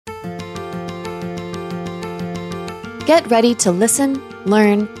Get ready to listen,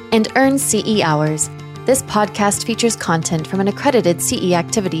 learn, and earn CE hours. This podcast features content from an accredited CE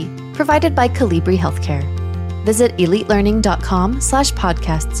activity provided by Colibri Healthcare. Visit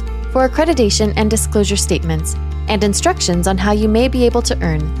elitelearning.com/podcasts for accreditation and disclosure statements and instructions on how you may be able to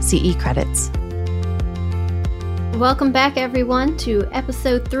earn CE credits. Welcome back, everyone, to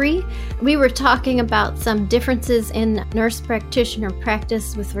episode 3. We were talking about some differences in nurse practitioner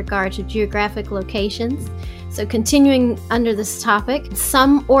practice with regard to geographic locations. So continuing under this topic,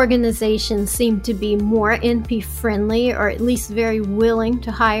 some organizations seem to be more NP friendly or at least very willing to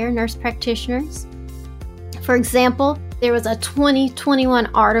hire nurse practitioners. For example, there was a 2021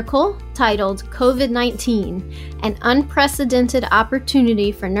 article titled COVID-19, an unprecedented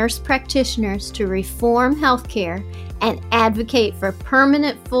opportunity for nurse practitioners to reform healthcare and advocate for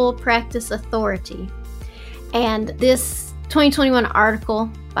permanent full practice authority. And this 2021 article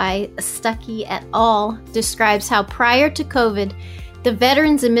by Stuckey et al. Describes how prior to COVID, the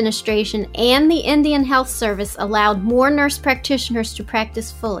Veterans Administration and the Indian Health Service allowed more nurse practitioners to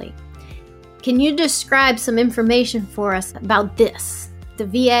practice fully. Can you describe some information for us about this, the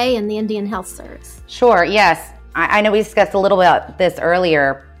VA and the Indian Health Service? Sure, yes. I know we discussed a little bit about this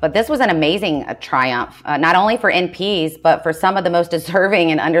earlier, but this was an amazing triumph, not only for NPs, but for some of the most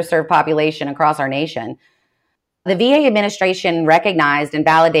deserving and underserved population across our nation. The VA administration recognized and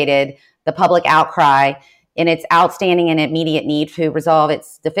validated the public outcry in its outstanding and immediate need to resolve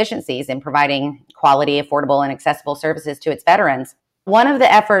its deficiencies in providing quality, affordable, and accessible services to its veterans. One of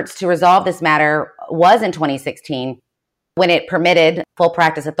the efforts to resolve this matter was in 2016, when it permitted full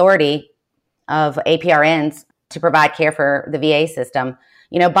practice authority of APRNs to provide care for the VA system.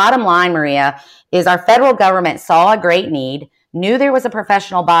 You know, bottom line, Maria, is our federal government saw a great need, knew there was a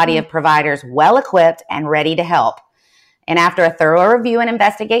professional body of providers well-equipped and ready to help. And after a thorough review and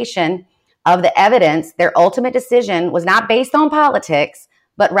investigation of the evidence, their ultimate decision was not based on politics,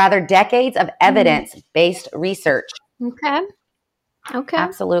 but rather decades of evidence-based research. Okay.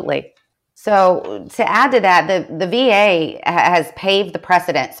 Absolutely. So to add to that, the VA has paved the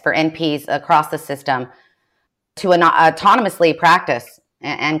precedents for NPs across the system to autonomously practice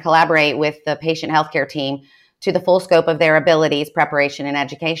and collaborate with the patient healthcare team to the full scope of their abilities, preparation, and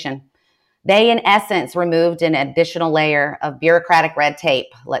education. They, in essence, removed an additional layer of bureaucratic red tape,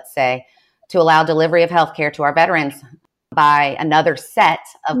 let's say, to allow delivery of healthcare to our veterans by another set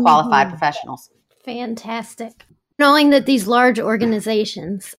of qualified professionals. Fantastic. Knowing that these large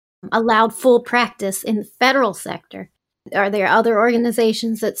organizations allowed full practice in the federal sector, are there other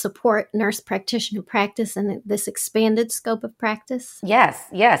organizations that support nurse practitioner practice and this expanded scope of practice? Yes,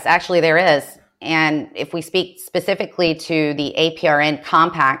 actually there is. And if we speak specifically to the APRN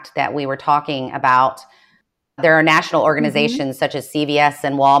Compact that we were talking about, there are national organizations such as CVS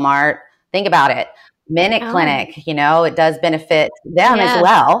and Walmart. Think about it. Minute Clinic, it does benefit them as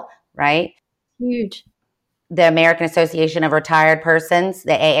well, right? Huge. The American Association of Retired Persons,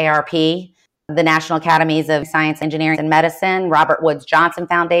 the AARP, the National Academies of Science, Engineering, and Medicine, Robert Woods Johnson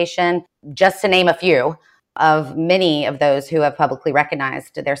Foundation, just to name a few of many of those who have publicly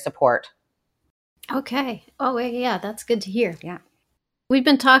recognized their support. Okay. Oh, yeah, that's good to hear. Yeah. We've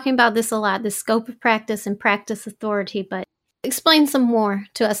been talking about this a lot, the scope of practice and practice authority, but explain some more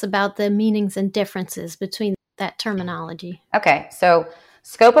to us about the meanings and differences between that terminology. Okay. So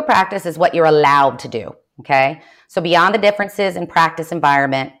scope of practice is what you're allowed to do. Okay. So beyond the differences in practice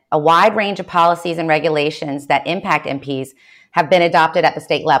environment, a wide range of policies and regulations that impact NPs have been adopted at the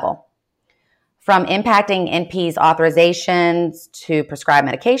state level. From impacting NPs' authorizations to prescribe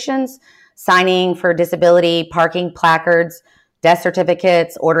medications, signing for disability, parking placards, death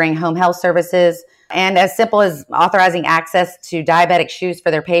certificates, ordering home health services, and as simple as authorizing access to diabetic shoes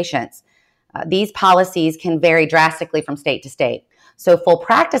for their patients. These policies can vary drastically from state to state. So full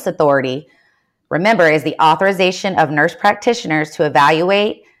practice authority, remember, is the authorization of nurse practitioners to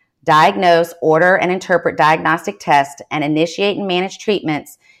evaluate, diagnose, order, and interpret diagnostic tests and initiate and manage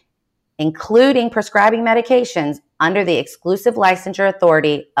treatments, including prescribing medications under the exclusive licensure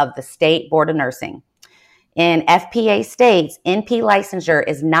authority of the State Board of Nursing. In FPA states, NP licensure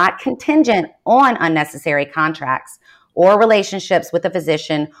is not contingent on unnecessary contracts or relationships with a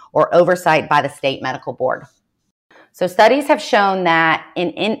physician or oversight by the state medical board. So studies have shown that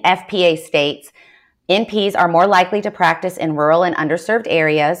in FPA states, NPs are more likely to practice in rural and underserved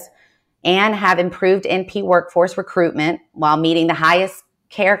areas and have improved NP workforce recruitment while meeting the highest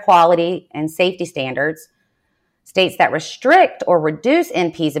care quality and safety standards. States that restrict or reduce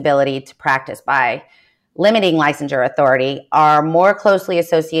NP's ability to practice by limiting licensure authority are more closely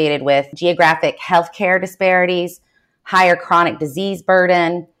associated with geographic healthcare disparities, higher chronic disease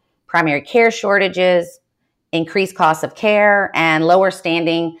burden, primary care shortages, increased costs of care, and lower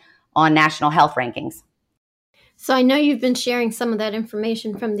standing on national health rankings. So I know you've been sharing some of that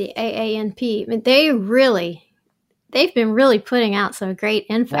information from the AANP. But they've been really putting out some great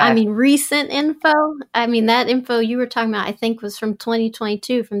info. Yes. I mean, recent info. I mean, that info you were talking about, I think, was from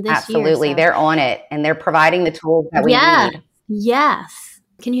 2022, from this year. Absolutely. So. They're on it, and they're providing the tools that we need. Yes.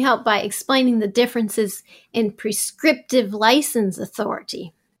 Can you help by explaining the differences in prescriptive license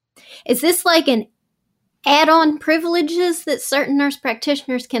authority? Is this like an add-on privileges that certain nurse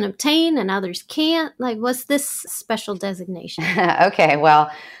practitioners can obtain and others can't? Like, what's this special designation? Okay, well,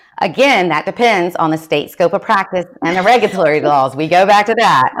 again, that depends on the state scope of practice and the regulatory laws. We go back to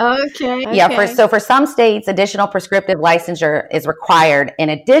that. Okay. Yeah, for some states, additional prescriptive licensure is required in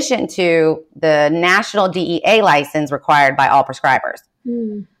addition to the national DEA license required by all prescribers.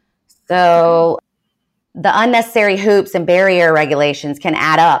 So the unnecessary hoops and barrier regulations can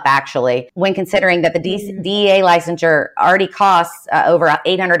add up, actually, when considering that the DEA licensure already costs over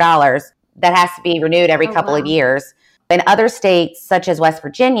 $800. That has to be renewed every couple of years. In other states, such as West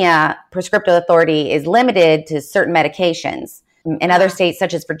Virginia, prescriptive authority is limited to certain medications. In other states,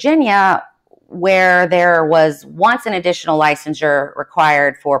 such as Virginia, where there was once an additional licensure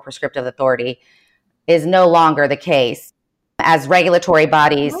required for prescriptive authority, is no longer the case, as regulatory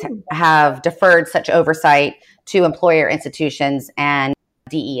bodies have deferred such oversight to employer institutions and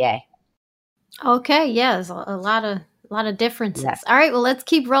DEA. Okay, yeah, there's a lot of differences. Yes. All right, well, let's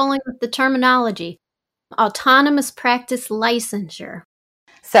keep rolling with the terminology. Autonomous practice licensure.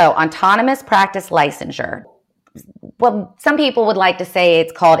 So, autonomous practice licensure. Well, some people would like to say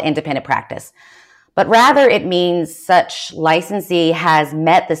it's called independent practice, but rather it means such licensee has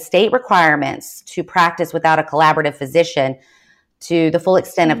met the state requirements to practice without a collaborative physician to the full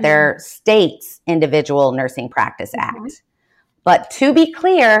extent of their state's Individual Nursing Practice Act. But to be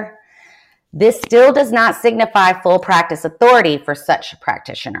clear, this still does not signify full practice authority for such a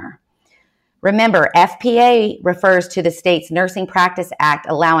practitioner. Remember, FPA refers to the state's Nursing Practice Act,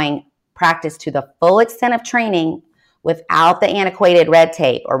 allowing practice to the full extent of training without the antiquated red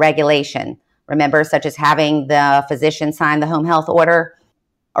tape or regulation. Remember, such as having the physician sign the home health order,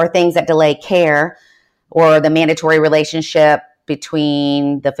 or things that delay care, or the mandatory relationship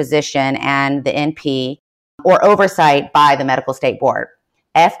between the physician and the NP, or oversight by the medical state board.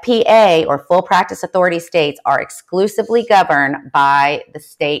 FPA, or full practice authority states, are exclusively governed by the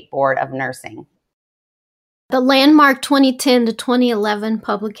State Board of Nursing. The landmark 2010 to 2011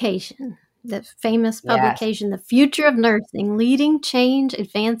 publication, the famous publication, The Future of Nursing, Leading Change,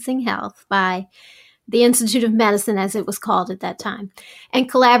 Advancing Health, by the Institute of Medicine, as it was called at that time, and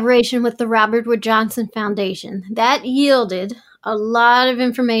collaboration with the Robert Wood Johnson Foundation. That yielded a lot of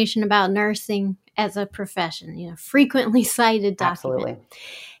information about nursing as a profession, frequently cited document. Absolutely.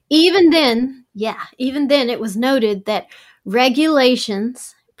 Even then, it was noted that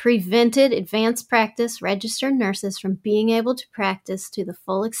regulations prevented advanced practice registered nurses from being able to practice to the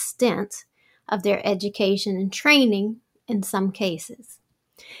full extent of their education and training in some cases.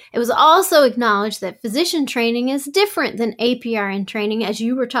 It was also acknowledged that physician training is different than APRN training, as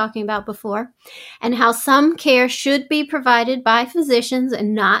you were talking about before, and how some care should be provided by physicians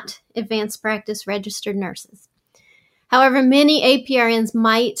and not advanced practice registered nurses. However, many APRNs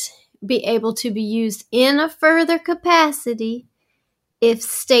might be able to be used in a further capacity if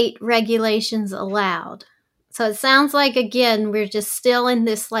state regulations allowed. So it sounds like, again, we're just still in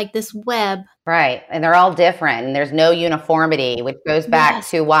this web. Right. And they're all different, and there's no uniformity, which goes back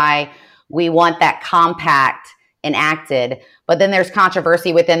to why we want that compact enacted. But then there's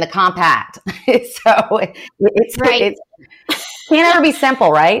controversy within the compact. So it can't ever be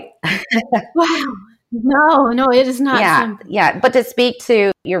simple, right? Wow. No, it is not simple. Yeah. But to speak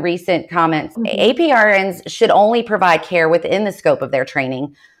to your recent comments, APRNs should only provide care within the scope of their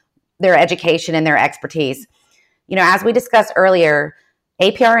training, their education, and their expertise. As we discussed earlier,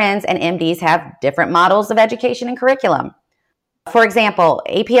 APRNs and MDs have different models of education and curriculum. For example,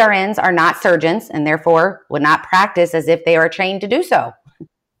 APRNs are not surgeons and therefore would not practice as if they are trained to do so.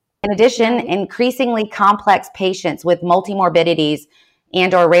 In addition, increasingly complex patients with multimorbidities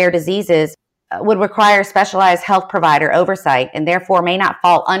and or rare diseases would require specialized health provider oversight and therefore may not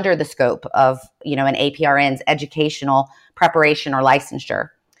fall under the scope of, an APRN's educational preparation or licensure.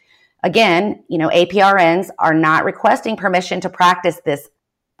 Again, APRNs are not requesting permission to practice this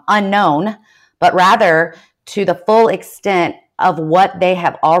unknown, but rather to the full extent of what they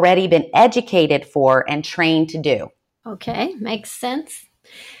have already been educated for and trained to do. Okay, makes sense.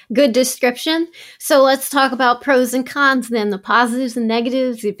 Good description. So let's talk about pros and cons then, the positives and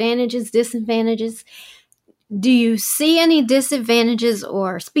negatives, advantages, disadvantages. Do you see any disadvantages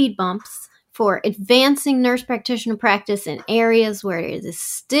or speed bumps for advancing nurse practitioner practice in areas where it is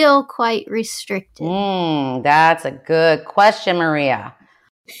still quite restricted? That's a good question, Maria.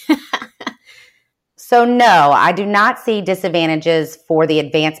 So no, I do not see disadvantages for the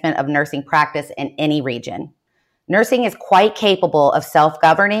advancement of nursing practice in any region. Nursing is quite capable of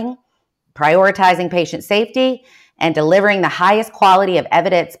self-governing, prioritizing patient safety, and delivering the highest quality of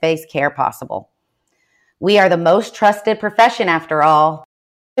evidence-based care possible. We are the most trusted profession after all.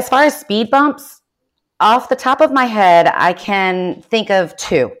 As far as speed bumps, off the top of my head, I can think of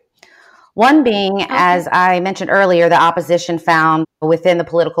two. One being, as I mentioned earlier, the opposition found within the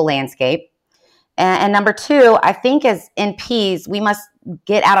political landscape. And number two, I think as NPs, we must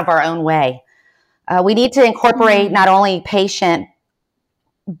get out of our own way. We need to incorporate not only patient,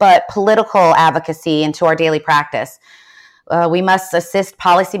 but political advocacy into our daily practice. We must assist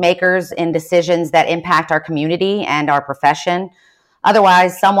policymakers in decisions that impact our community and our profession.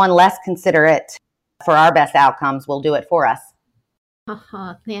 Otherwise, someone less considerate for our best outcomes will do it for us.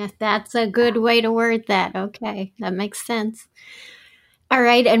 Yeah, that's a good way to word that. Okay, that makes sense. All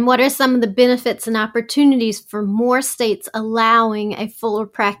right, and what are some of the benefits and opportunities for more states allowing a fuller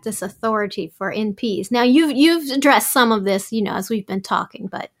practice authority for NPs? Now, you've addressed some of this, as we've been talking,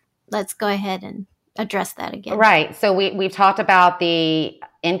 but let's go ahead and address that again. Right. So we've talked about the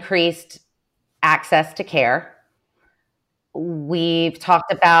increased access to care. We've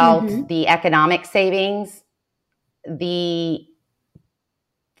talked about the economic savings, the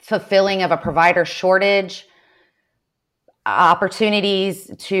fulfilling of a provider shortage,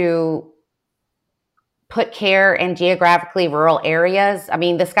 opportunities to put care in geographically rural areas. I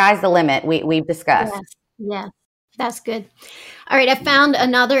mean, the sky's the limit. We've discussed. Yes, that's good. All right, I found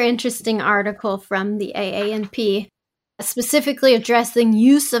another interesting article from the AANP, specifically addressing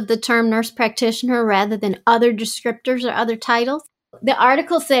use of the term nurse practitioner rather than other descriptors or other titles. The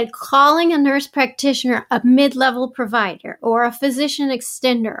article said calling a nurse practitioner a mid-level provider or a physician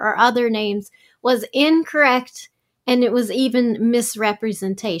extender or other names was incorrect, and it was even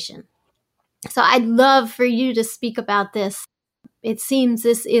misrepresentation. So I'd love for you to speak about this. It seems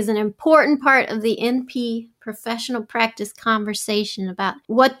this is an important part of the NP professional practice conversation about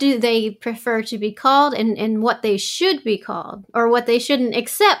what do they prefer to be called and what they should be called or what they shouldn't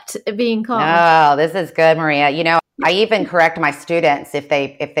accept being called. Oh, this is good, Maria. I even correct my students if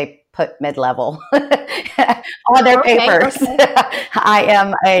they put mid-level on their papers. Okay. I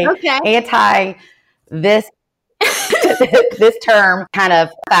am anti this term kind of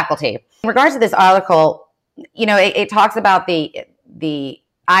faculty. In regards to this article, it talks about the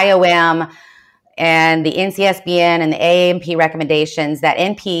IOM and the NCSBN and the AANP recommendations that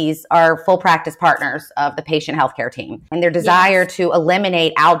NPs are full practice partners of the patient healthcare team, and their desire to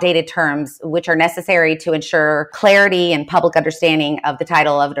eliminate outdated terms which are necessary to ensure clarity and public understanding of the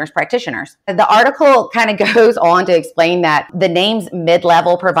title of nurse practitioners. The article kind of goes on to explain that the names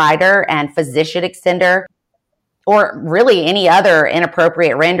mid-level provider and physician extender, or really any other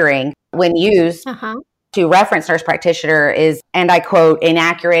inappropriate rendering when used to reference nurse practitioner is, and I quote,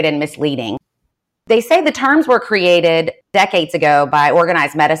 inaccurate and misleading. They say the terms were created decades ago by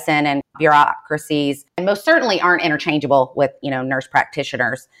organized medicine and bureaucracies, and most certainly aren't interchangeable with, nurse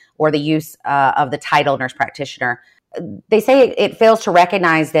practitioners or the use of the title nurse practitioner. They say it fails to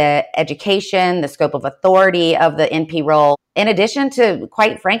recognize the education, the scope of authority of the NP role, in addition to,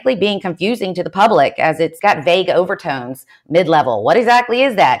 quite frankly, being confusing to the public as it's got vague overtones, mid-level. What exactly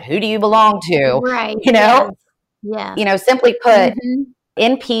is that? Who do you belong to? Right. Yeah. Simply put,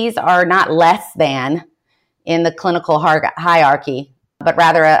 NPs are not less than in the clinical hierarchy, but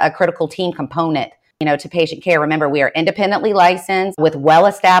rather a critical team component, to patient care. Remember, we are independently licensed with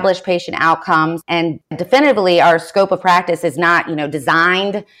well-established patient outcomes, and definitively our scope of practice is not,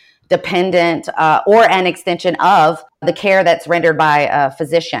 designed, dependent, or an extension of the care that's rendered by a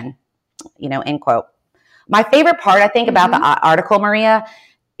physician, end quote. My favorite part, I think, about the article, Maria,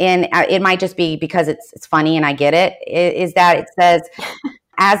 and it might just be because it's funny and I get it, is that it says,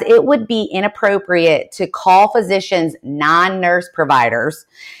 as it would be inappropriate to call physicians non-nurse providers,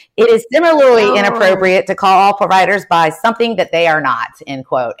 it is similarly inappropriate to call all providers by something that they are not, end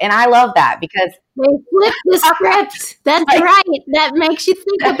quote. And I love that because they flip the script. That's right. That makes you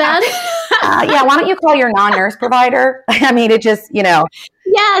think about it. Why don't you call your non-nurse provider? I mean, it just,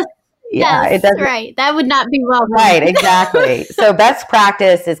 Yes. Yeah, yes, right. That would not be well done. Right, exactly. So best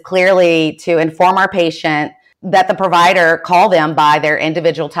practice is clearly to inform our patient that the provider call them by their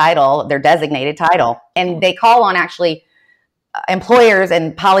individual title, their designated title. And they call on actually employers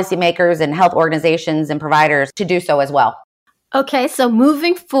and policymakers and health organizations and providers to do so as well. Okay, so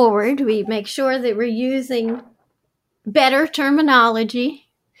moving forward, we make sure that we're using better terminology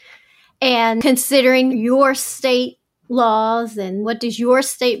and considering your state laws and what does your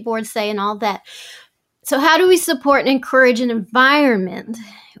state board say and all that. So how do we support and encourage an environment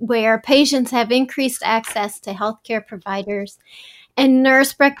where patients have increased access to healthcare providers and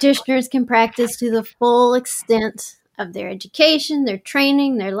nurse practitioners can practice to the full extent of their education, their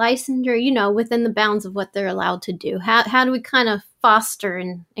training, their licensure, within the bounds of what they're allowed to do? How do we kind of foster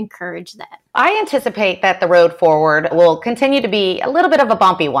and encourage that? I anticipate that the road forward will continue to be a little bit of a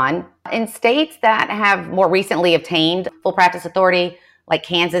bumpy one. In states that have more recently obtained full practice authority, like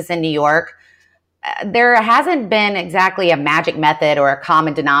Kansas and New York, there hasn't been exactly a magic method or a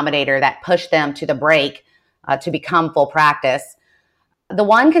common denominator that pushed them to the break to become full practice. The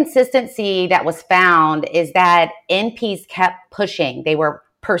one consistency that was found is that NPs kept pushing. They were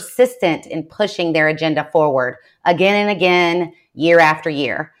persistent in pushing their agenda forward again and again, year after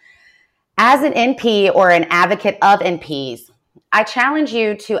year. As an NP or an advocate of NPs, I challenge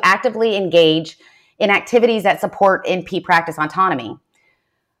you to actively engage in activities that support NP practice autonomy.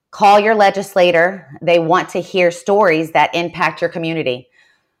 Call your legislator. They want to hear stories that impact your community.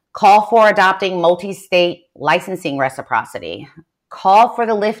 Call for adopting multi-state licensing reciprocity. Call for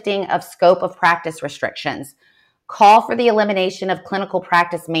the lifting of scope of practice restrictions. Call for the elimination of clinical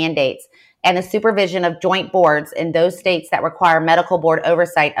practice mandates and the supervision of joint boards in those states that require medical board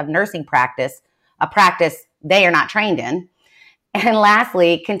oversight of nursing practice, a practice they are not trained in. And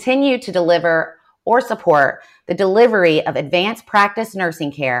lastly, continue to deliver or support the delivery of advanced practice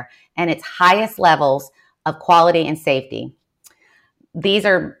nursing care and its highest levels of quality and safety. These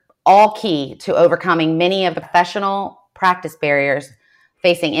are all key to overcoming many of the professional practice barriers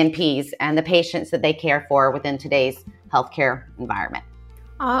facing NPs and the patients that they care for within today's healthcare environment.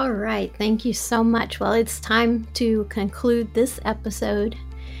 All right. Thank you so much. Well, it's time to conclude this episode.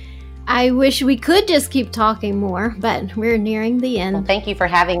 I wish we could just keep talking more, but we're nearing the end. Well, thank you for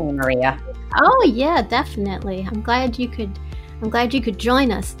having me, Maria. Oh, yeah, definitely. I'm glad you could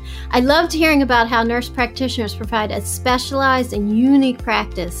join us. I loved hearing about how nurse practitioners provide a specialized and unique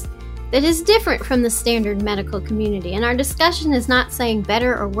practice that is different from the standard medical community. And our discussion is not saying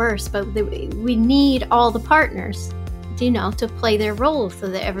better or worse, but we need all the partners, to play their roles so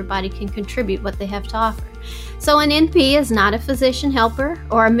that everybody can contribute what they have to offer. So an NP is not a physician helper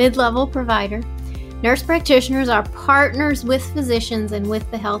or a mid-level provider. Nurse practitioners are partners with physicians and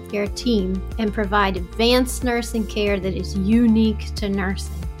with the healthcare team and provide advanced nursing care that is unique to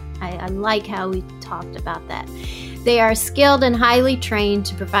nursing. I like how we talked about that. They are skilled and highly trained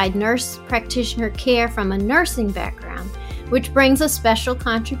to provide nurse practitioner care from a nursing background, which brings a special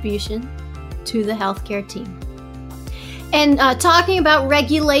contribution to the healthcare team. And talking about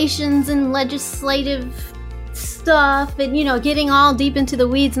regulations and legislative stuff and, getting all deep into the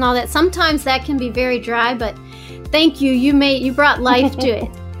weeds and all that, sometimes that can be very dry, but thank you. You brought life to it.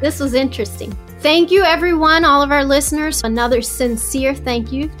 This was interesting. Thank you, everyone, all of our listeners. Another sincere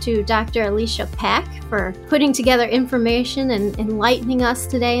thank you to Dr. Alicia Pack for putting together information and enlightening us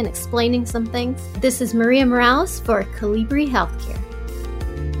today and explaining some things. This is Maria Morales for Colibri Healthcare.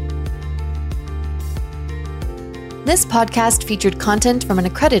 This podcast featured content from an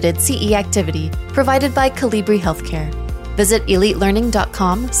accredited CE activity provided by Colibri Healthcare. Visit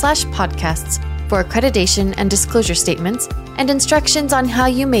elitelearning.com/podcasts for accreditation and disclosure statements and instructions on how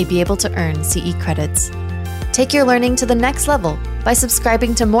you may be able to earn CE credits. Take your learning to the next level by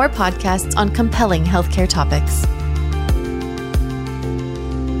subscribing to more podcasts on compelling healthcare topics.